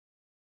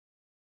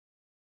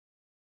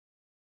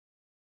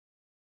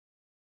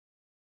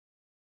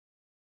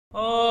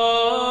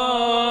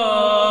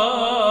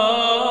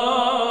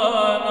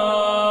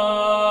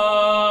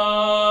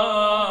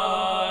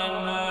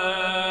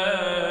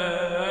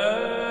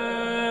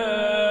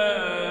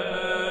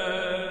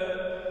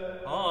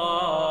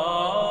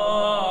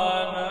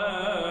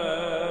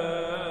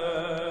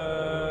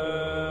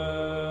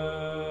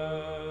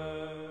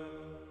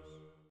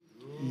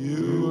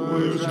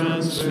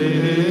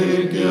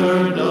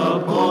Transfigured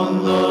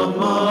upon the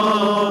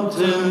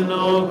mountain,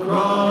 O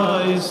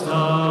Christ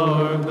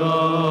our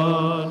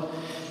God,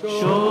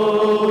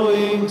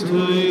 showing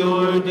to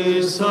your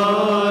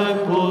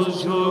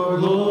disciples your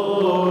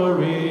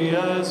glory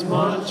as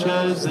much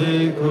as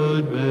they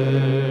could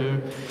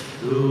bear.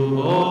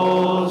 Do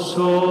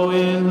also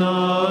in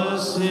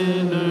us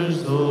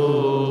sinners,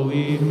 though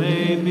we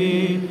may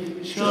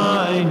be,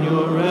 shine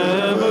your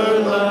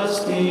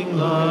everlasting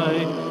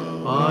light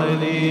by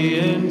the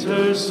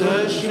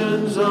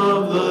intercessions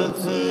of the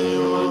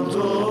Theotokos,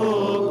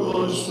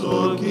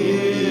 O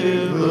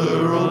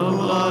giver of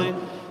light.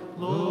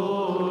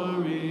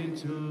 Glory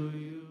to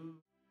you.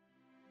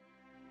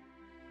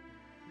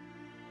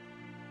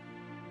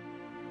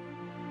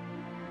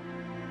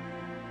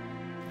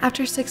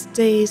 After 6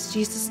 days,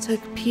 Jesus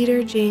took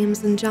Peter,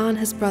 James, and John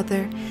his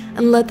brother,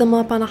 and led them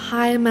up on a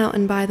high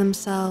mountain by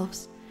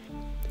themselves.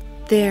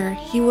 There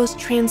he was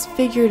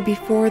transfigured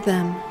before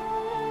them.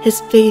 His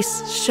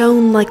face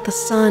shone like the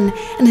sun,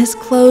 and his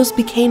clothes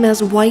became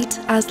as white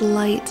as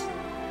light.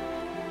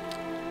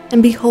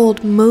 And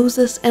behold,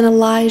 Moses and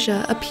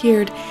Elijah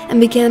appeared and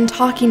began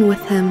talking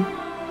with him.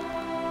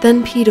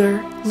 Then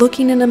Peter,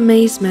 looking in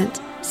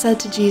amazement,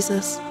 said to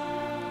Jesus,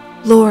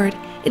 "Lord,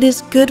 it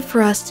is good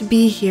for us to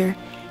be here.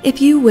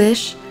 If you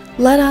wish,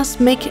 let us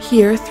make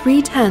here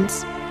 3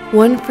 tents,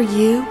 one for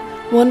you,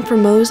 one for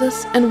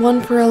Moses, and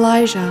one for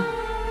Elijah."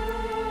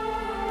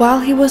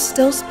 While he was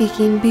still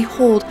speaking,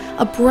 behold,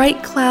 a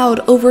bright cloud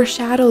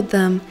overshadowed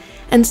them,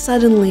 and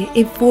suddenly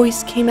a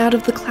voice came out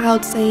of the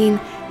cloud saying,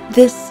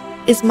 "This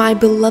is my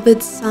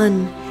beloved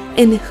Son,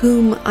 in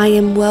whom I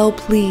am well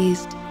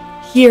pleased.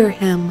 Hear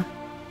him."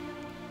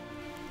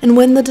 And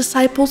when the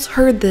disciples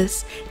heard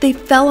this, they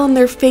fell on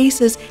their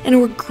faces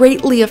and were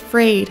greatly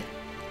afraid.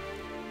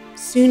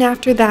 Soon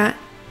after that,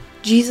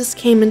 Jesus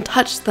came and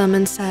touched them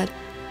and said,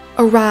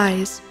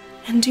 "Arise,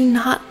 and do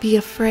not be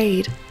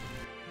afraid."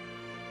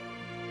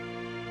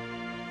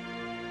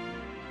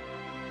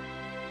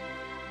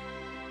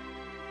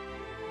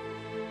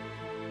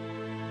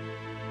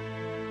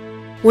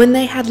 When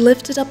they had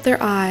lifted up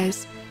their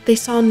eyes, they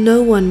saw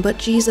no one but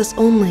Jesus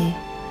only.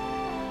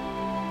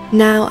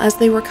 Now, as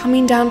they were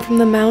coming down from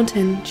the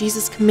mountain,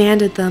 Jesus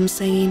commanded them,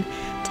 saying,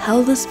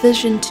 "Tell this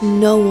vision to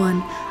no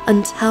one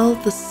until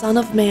the Son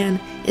of Man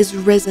is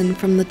risen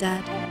from the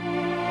dead."